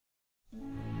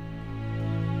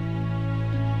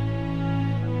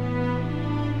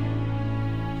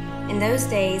those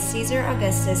days, Caesar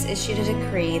Augustus issued a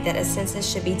decree that a census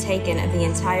should be taken of the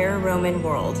entire Roman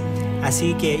world.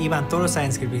 Así que iban todos a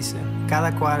inscribirse,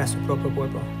 cada cual a su propio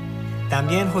pueblo.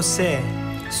 También José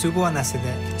subió a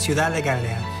Nazaret, ciudad de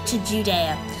Galilea, to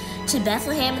Judea, to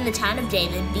Bethlehem in the town of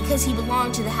David, because he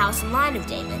belonged to the house and line of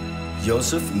David.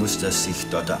 Josef musste sich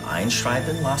dort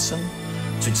einschreiben lassen,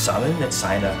 zusammen mit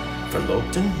seiner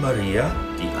Verlobten Maria,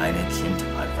 die ein Kind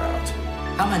erwartete.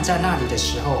 他们在那里的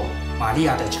时候，玛利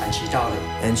亚的产期到了，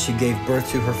 And she gave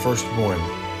birth to her firstborn,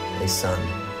 a son.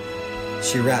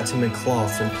 She wrapped him in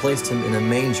cloths and placed him in a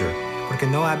manger, porque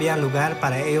no había lugar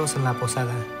para ellos en la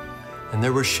posada. And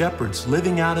there were shepherds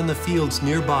living out in the fields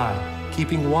nearby,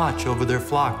 keeping watch over their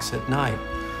flocks at night.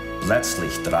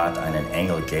 Plötzlich trat ein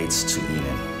Engel Gates zu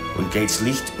ihnen, und Gates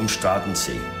Licht umstrahlte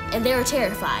sie. And they were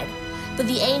terrified. But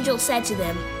the angel said to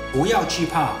them, 不要惧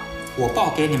怕，我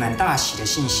报给你们大喜的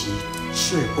信息，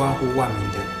是关乎万民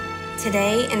的。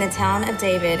 Today, in the town of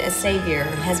David, a Savior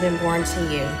has been born to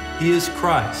you. He is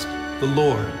Christ, the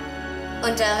Lord.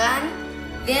 Und daran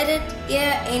werdet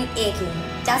ihr ihn ekeln.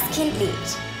 Das Kind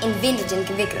liegt, in Windeln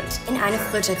gewickelt, in eine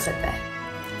Frühstückskrippe.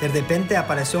 De repente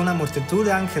apareció una multitud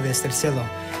de ángeles del cielo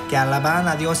que alababan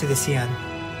a Dios y decían,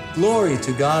 Glory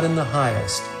to God in the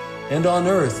highest, and on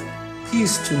earth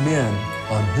peace to men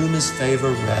on whom his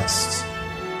favor rests.